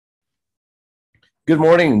Good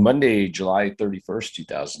morning, Monday, July 31st,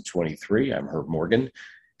 2023. I'm Herb Morgan,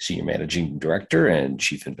 Senior Managing Director and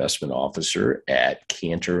Chief Investment Officer at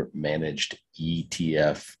Cantor Managed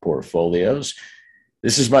ETF Portfolios.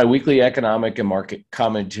 This is my weekly economic and market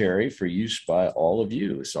commentary for use by all of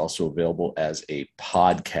you. It's also available as a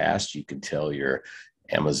podcast. You can tell your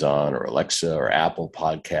Amazon or Alexa or Apple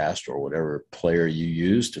podcast or whatever player you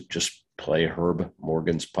use to just play Herb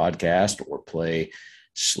Morgan's podcast or play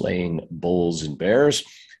Slaying Bulls and Bears.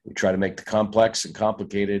 We try to make the complex and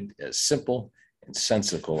complicated as simple and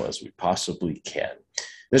sensical as we possibly can.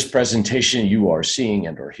 This presentation you are seeing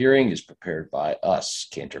and or hearing is prepared by us,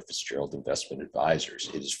 Cantor Fitzgerald Investment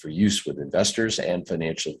Advisors. It is for use with investors and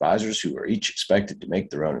financial advisors who are each expected to make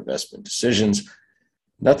their own investment decisions.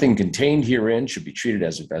 Nothing contained herein should be treated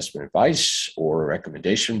as investment advice or a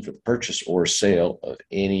recommendation for the purchase or sale of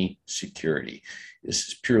any security. This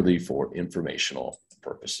is purely for informational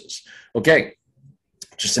purposes. Okay,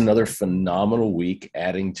 just another phenomenal week,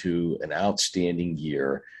 adding to an outstanding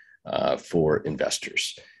year for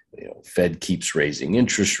investors. Fed keeps raising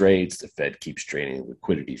interest rates. The Fed keeps draining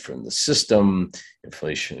liquidity from the system.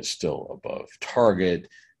 Inflation is still above target.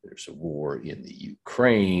 There's a war in the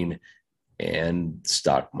Ukraine, and the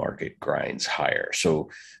stock market grinds higher. So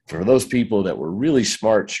for those people that were really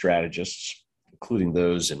smart strategists, including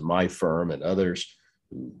those in my firm and others,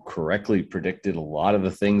 who correctly predicted a lot of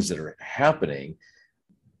the things that are happening,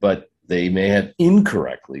 but they may have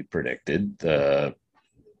incorrectly predicted the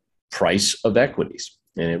price of equities.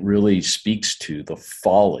 And it really speaks to the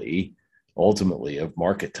folly, ultimately, of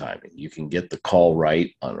market timing. You can get the call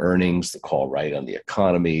right on earnings, the call right on the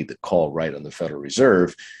economy, the call right on the Federal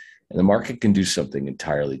Reserve, and the market can do something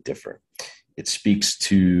entirely different. It speaks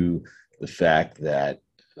to the fact that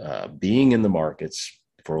being in the markets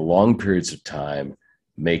for long periods of time,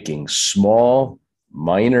 making small,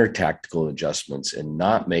 minor tactical adjustments and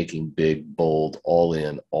not making big, bold,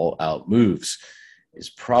 all-in, all-out moves is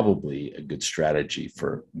probably a good strategy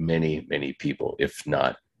for many, many people, if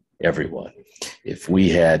not everyone. If we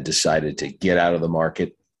had decided to get out of the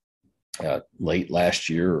market late last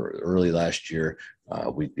year or early last year,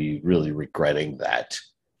 we'd be really regretting that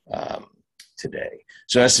today.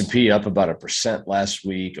 So S&P up about 1% last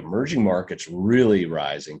week. Emerging markets really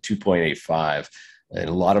rising, 2.85. And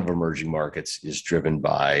a lot of emerging markets is driven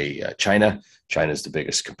by China. China is the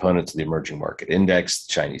biggest component to the emerging market index.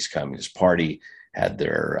 The Chinese Communist Party had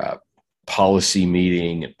their policy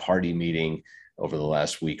meeting and party meeting over the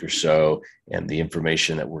last week or so. And the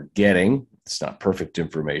information that we're getting, it's not perfect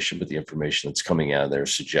information, but the information that's coming out of there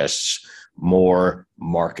suggests more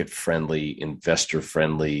market-friendly,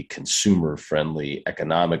 investor-friendly, consumer-friendly,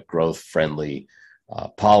 economic growth-friendly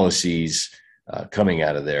policies coming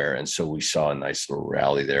out of there. And so we saw a nice little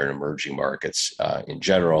rally there in emerging markets in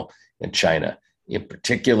general, and China in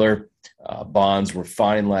particular. Bonds were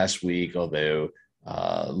fine last week, although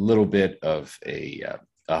a little bit of a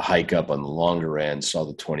hike up on the longer end, saw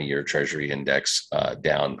the 20-year Treasury index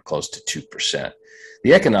down close to 2%.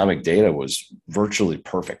 The economic data was virtually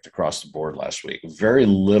perfect across the board last week. Very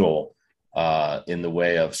little in the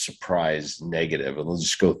way of surprise negative. And we'll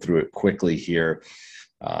just go through it quickly here.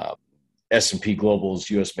 S&P Global's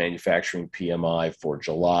U.S. manufacturing PMI for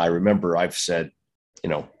July. Remember, I've said,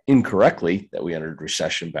 incorrectly that we entered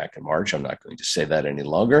recession back in March. I'm not going to say that any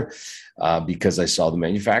longer because I saw the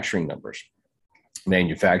manufacturing numbers.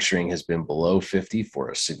 Manufacturing has been below 50 for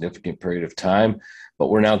a significant period of time, but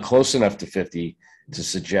we're now close enough to 50 to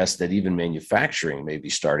suggest that even manufacturing may be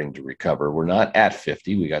starting to recover. We're not at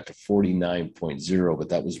 50. We got to 49.0, but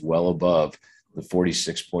that was well above the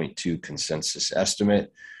 46.2 consensus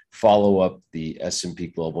estimate. Follow up the S&P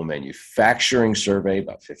Global Manufacturing Survey,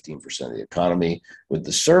 about 15% of the economy. With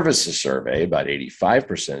the Services Survey, about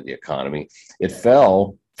 85% of the economy. It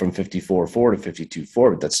fell from 54.4 to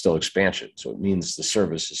 52.4, but that's still expansion. So it means the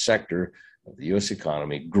services sector of the U.S.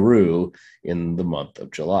 economy grew in the month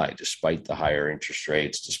of July, despite the higher interest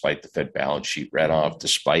rates, despite the Fed balance sheet runoff,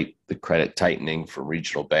 despite the credit tightening from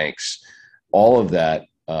regional banks. All of that,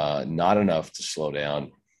 not enough to slow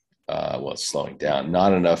down. It's slowing down,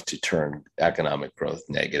 not enough to turn economic growth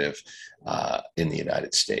negative in the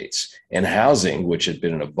United States. And housing, which had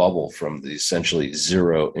been in a bubble from the essentially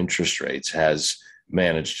zero interest rates, has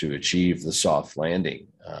managed to achieve the soft landing.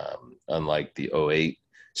 Unlike the 2008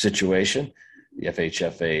 situation, the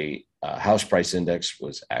FHFA house price index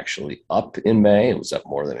was actually up in May. It was up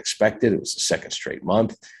more than expected. It was the second straight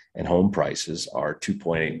month, and home prices are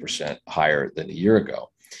 2.8% higher than a year ago.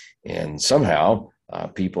 And somehow,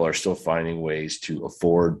 people are still finding ways to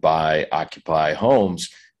afford, buy, occupy homes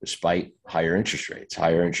despite higher interest rates.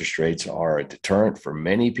 Higher interest rates are a deterrent for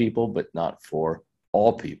many people, but not for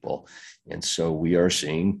all people. And so we are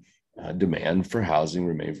seeing demand for housing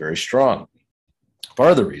remain very strong.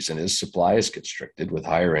 Part of the reason is supply is constricted with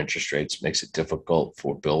higher interest rates, makes it difficult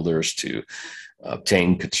for builders to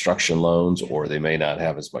obtain construction loans, or they may not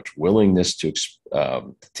have as much willingness to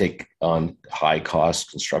take on high cost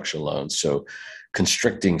construction loans. So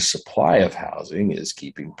constricting supply of housing is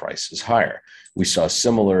keeping prices higher. We saw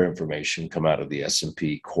similar information come out of the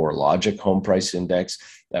S&P CoreLogic Home Price Index.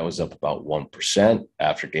 That was up about 1%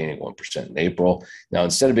 after gaining 1% in April. Now,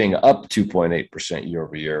 instead of being up 2.8% year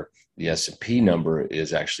over year, the S&P number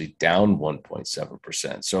is actually down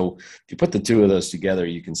 1.7%. So if you put the two of those together,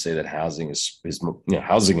 you can say that housing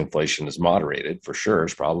housing inflation is moderated for sure.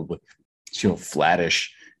 It's probably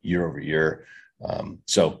flattish year over year.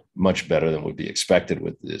 So much better than would be expected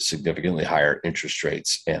with the significantly higher interest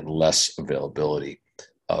rates and less availability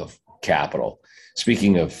of capital.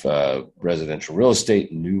 Speaking of residential real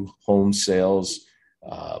estate, new home sales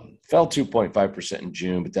fell 2.5% in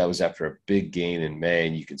June, but that was after a big gain in May.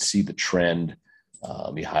 And you can see the trend.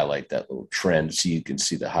 Let me highlight that little trend so you can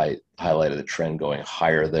see the highlight of the trend going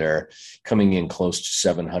higher there, coming in close to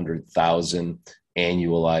 700,000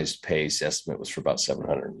 annualized pace. Estimate was for about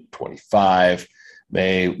 725.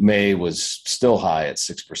 May was still high at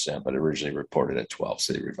 6%, but originally reported at 12.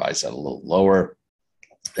 So they revised that a little lower.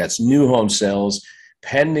 That's new home sales.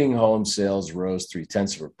 Pending home sales rose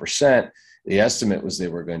 0.3%. The estimate was they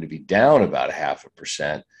were going to be down about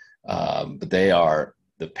 0.5%, but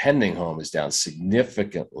the pending home is down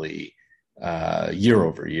significantly year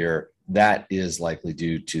over year. That is likely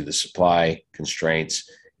due to the supply constraints,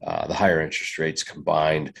 the higher interest rates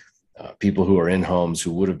combined. People who are in homes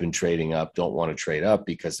who would have been trading up don't want to trade up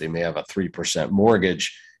because they may have a 3%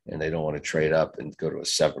 mortgage and they don't want to trade up and go to a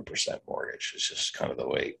 7% mortgage. It's just kind of the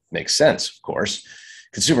way it makes sense, of course.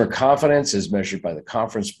 Consumer confidence is measured by the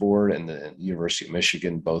Conference Board and the University of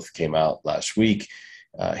Michigan. Both came out last week.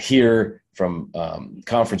 Here from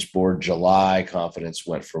Conference Board, July confidence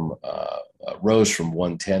rose from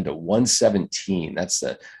 110 to 117. That's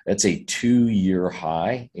a 2-year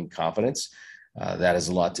high in confidence. That has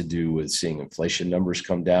a lot to do with seeing inflation numbers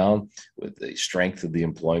come down, with the strength of the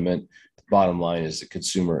employment. The bottom line is the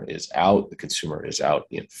consumer is out. The consumer is out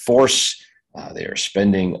in force. They are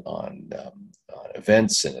spending on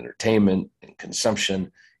events and entertainment and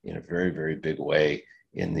consumption in a very, very big way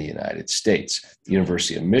in the United States. The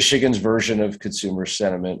University of Michigan's version of consumer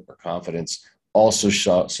sentiment or confidence also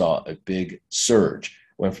saw a big surge.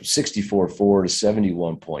 Went from 64.4 to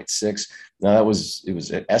 71.6. Now it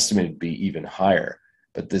was estimated to be even higher,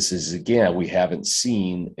 but this is, again, we haven't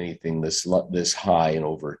seen anything this high in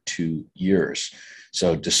over 2 years.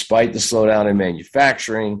 So despite the slowdown in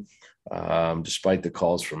manufacturing, despite the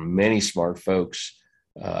calls from many smart folks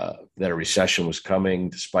that a recession was coming,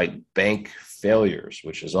 despite bank failures,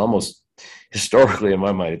 which is almost historically in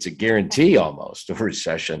my mind, it's a guarantee almost of a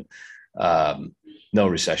recession. No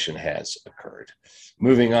recession has occurred.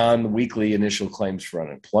 Moving on, weekly initial claims for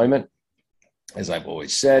unemployment. As I've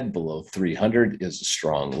always said, below 300 is a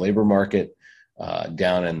strong labor market.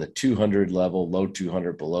 Down in the 200 level, low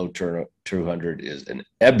 200, below 200 is an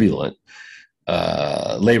ebullient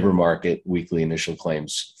labor market. Weekly initial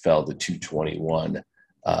claims fell to 221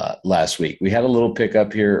 last week. We had a little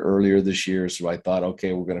pickup here earlier this year, so I thought,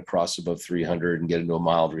 okay, we're going to cross above 300 and get into a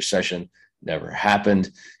mild recession. Never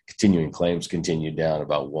happened. Continuing claims continued down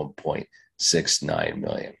about 1.69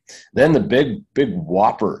 million. Then the big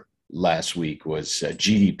whopper last week was a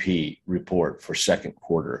GDP report for second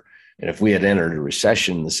quarter. And if we had entered a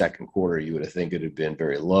recession in the second quarter, you would have think it had been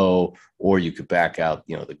very low, or you could back out,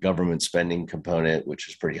 the government spending component, which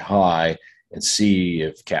is pretty high, and see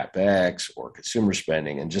if CapEx or consumer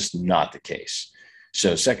spending, and just not the case.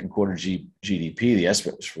 So second quarter GDP, the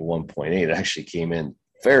estimate was for 1.8. It actually came in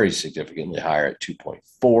very significantly higher at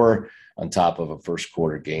 2.4 on top of a first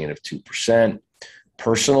quarter gain of 2%.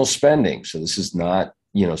 Personal spending. So this is not,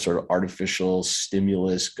 sort of artificial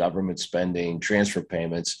stimulus, government spending, transfer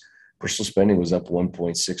payments. Personal spending was up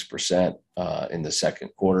 1.6% in the second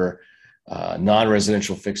quarter.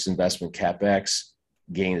 Non-residential fixed investment CapEx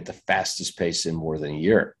gained at the fastest pace in more than a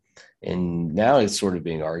year. And now it's sort of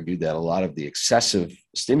being argued that a lot of the excessive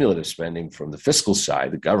stimulative spending from the fiscal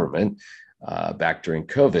side, the government, back during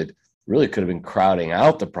COVID, really could have been crowding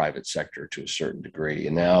out the private sector to a certain degree.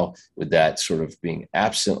 And now with that sort of being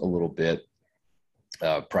absent a little bit,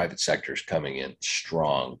 private sector is coming in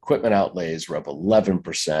strong. Equipment outlays were up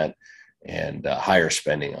 11% and higher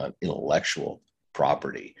spending on intellectual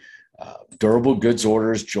property. Durable goods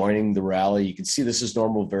orders joining the rally. You can see this is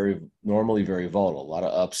normally very volatile. A lot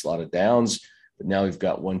of ups, a lot of downs. But now we've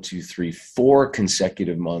got 4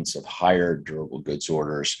 consecutive months of higher durable goods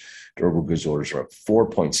orders. Durable goods orders are up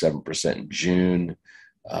 4.7% in June.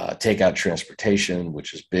 Takeout transportation,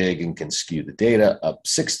 which is big and can skew the data, up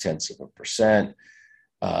 0.6%.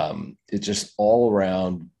 It's just all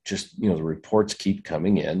around, the reports keep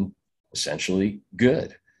coming in essentially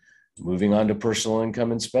good. Moving on to personal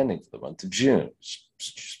income and spending for the month of June.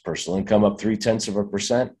 Personal income up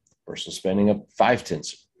 0.3%, personal spending up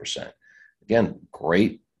 0.5%. Again,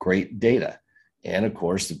 great data. And of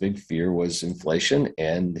course, the big fear was inflation.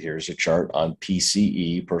 And here's a chart on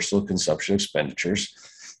PCE, personal consumption expenditures.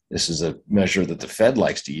 This is a measure that the Fed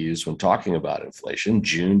likes to use when talking about inflation.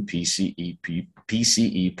 June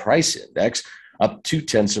PCE price index up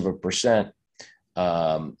 0.2%,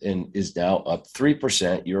 and is now up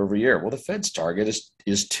 3% year over year. Well, the Fed's target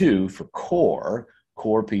is 2 for core.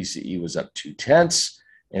 Core PCE was up 0.2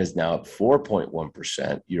 and is now up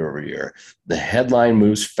 4.1% year over year. The headline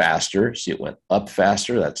moves faster. See, it went up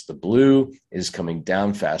faster. That's the blue. It is coming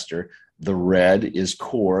down faster. The red is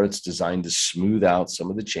core. It's designed to smooth out some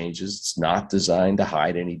of the changes. It's not designed to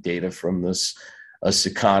hide any data from us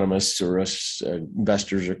economists or us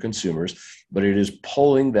investors or consumers, but it is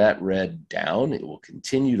pulling that red down. It will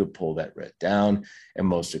continue to pull that red down. And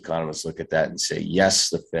most economists look at that and say, yes,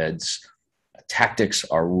 the Fed's tactics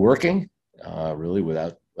are working, really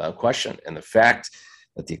without question. And the fact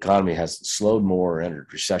that the economy hasn't slowed more or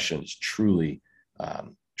entered recession is truly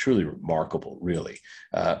remarkable, really.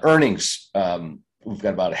 Earnings, we've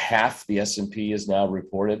got about half the S&P is now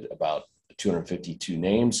reported, about 252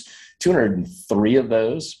 names. 203 of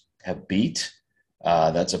those have beat.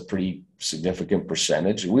 That's a pretty significant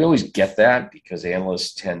percentage. We always get that because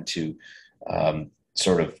analysts tend to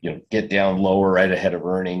get down lower right ahead of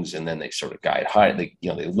earnings, and then they sort of guide high. They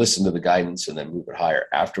listen to the guidance and then move it higher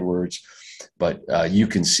afterwards. But you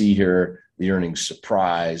can see here the earnings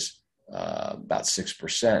surprise. About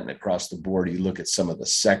 6%. And across the board, you look at some of the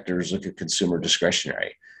sectors, look at consumer discretionary.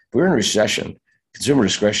 If we're in a recession, consumer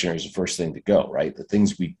discretionary is the first thing to go, right? The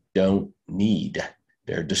things we don't need,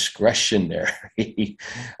 they're discretionary.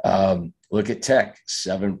 Look at tech,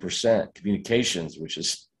 7%. Communications, which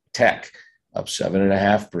is tech, up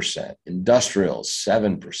 7.5%. Industrials,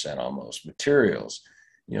 7% almost. Materials,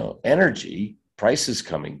 energy, prices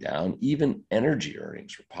coming down. Even energy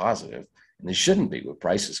earnings were positive. And they shouldn't be with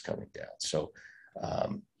prices coming down. So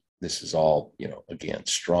this is all, again,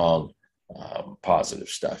 strong, positive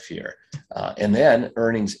stuff here. And then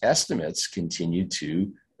earnings estimates continue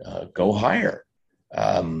to go higher.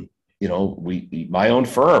 My own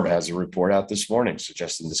firm has a report out this morning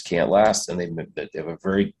suggesting this can't last, and they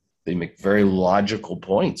make very logical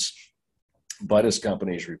points. But as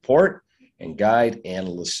companies report and guide,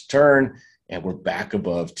 analysts turn, and we're back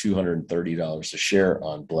above $230 a share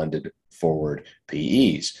on blended forward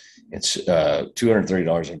PEs. It's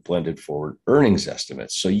 $230 on blended forward earnings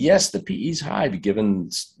estimates. So yes, the PE is high, given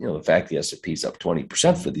the fact the S&P is up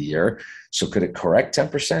 20% for the year. So could it correct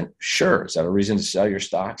 10%? Sure. Is that a reason to sell your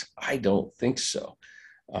stocks? I don't think so.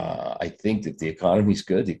 I think that the economy's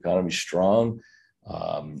good. The economy's strong.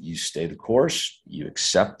 You stay the course. You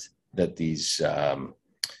accept that these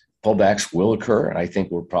pullbacks will occur, and I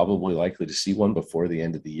think we're probably likely to see one before the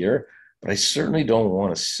end of the year. But I certainly don't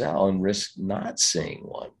want to sell and risk not seeing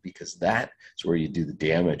one, because that is where you do the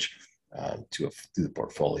damage to the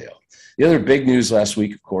portfolio. The other big news last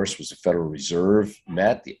week, of course, was the Federal Reserve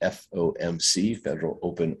met, the FOMC, Federal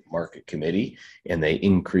Open Market Committee, and they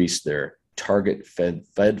increased their target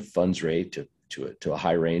Fed funds rate to a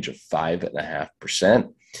high range of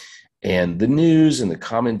 5.5%. And the news and the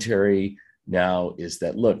commentary now is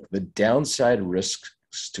that, look, the downside risks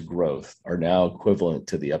to growth are now equivalent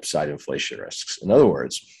to the upside inflation risks. In other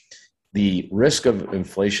words, the risk of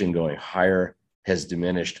inflation going higher has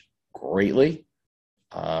diminished greatly,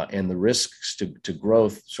 and the risks to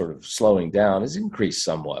growth sort of slowing down has increased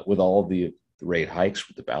somewhat with all the rate hikes,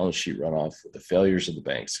 with the balance sheet runoff, with the failures of the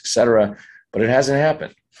banks, et cetera, but it hasn't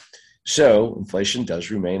happened. So inflation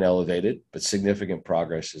does remain elevated, but significant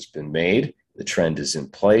progress has been made. The trend is in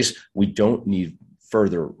place. We don't need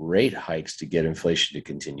further rate hikes to get inflation to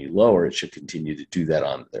continue lower. It should continue to do that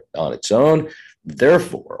on its own.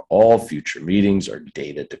 Therefore, all future meetings are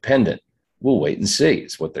data dependent. We'll wait and see,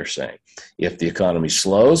 is what they're saying. If the economy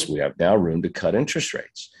slows, we have now room to cut interest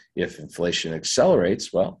rates. If inflation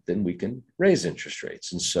accelerates, well, then we can raise interest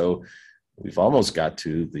rates. And so we've almost got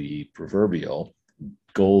to the proverbial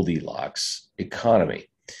Goldilocks economy.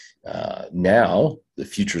 Now, the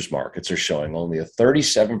futures markets are showing only a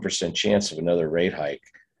 37% chance of another rate hike.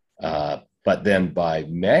 But then by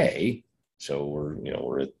May, so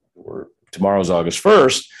we're tomorrow's August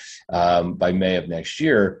 1st, by May of next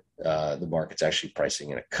year, the market's actually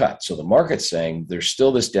pricing in a cut. So the market's saying there's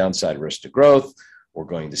still this downside risk to growth. We're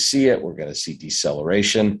going to see it. We're going to see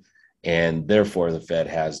deceleration. And therefore, the Fed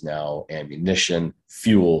has now ammunition,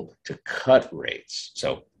 fuel to cut rates.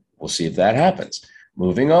 So we'll see if that happens.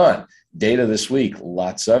 Moving on. Data this week,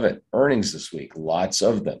 lots of it. Earnings this week, lots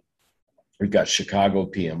of them. We've got Chicago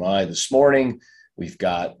PMI this morning. We've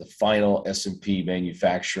got the final S&P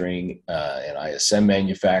manufacturing and ISM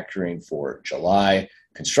manufacturing for July.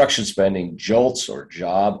 Construction spending, JOLTS or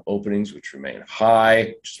job openings, which remain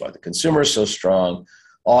high, which is why the consumer is so strong.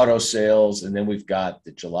 Auto sales, and then we've got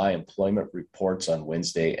the July employment reports on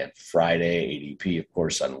Wednesday and Friday. ADP, of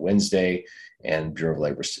course, on Wednesday, and Bureau of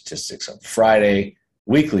Labor Statistics on Friday.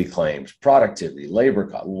 Weekly claims, productivity, labor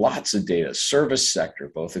cost, lots of data. Service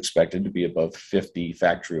sector, both expected to be above 50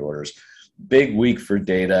 factory orders. Big week for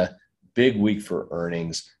data, big week for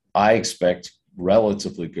earnings. I expect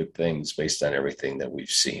relatively good things based on everything that we've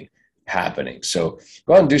seen happening. So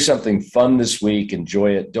go out and do something fun this week.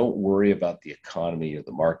 Enjoy it. Don't worry about the economy or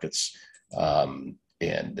the markets.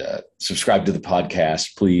 And subscribe to the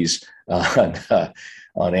podcast, please,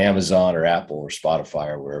 on Amazon or Apple or Spotify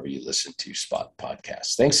or wherever you listen to Spot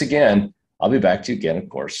podcasts. Thanks again. I'll be back to you again, of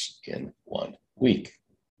course, in 1 week.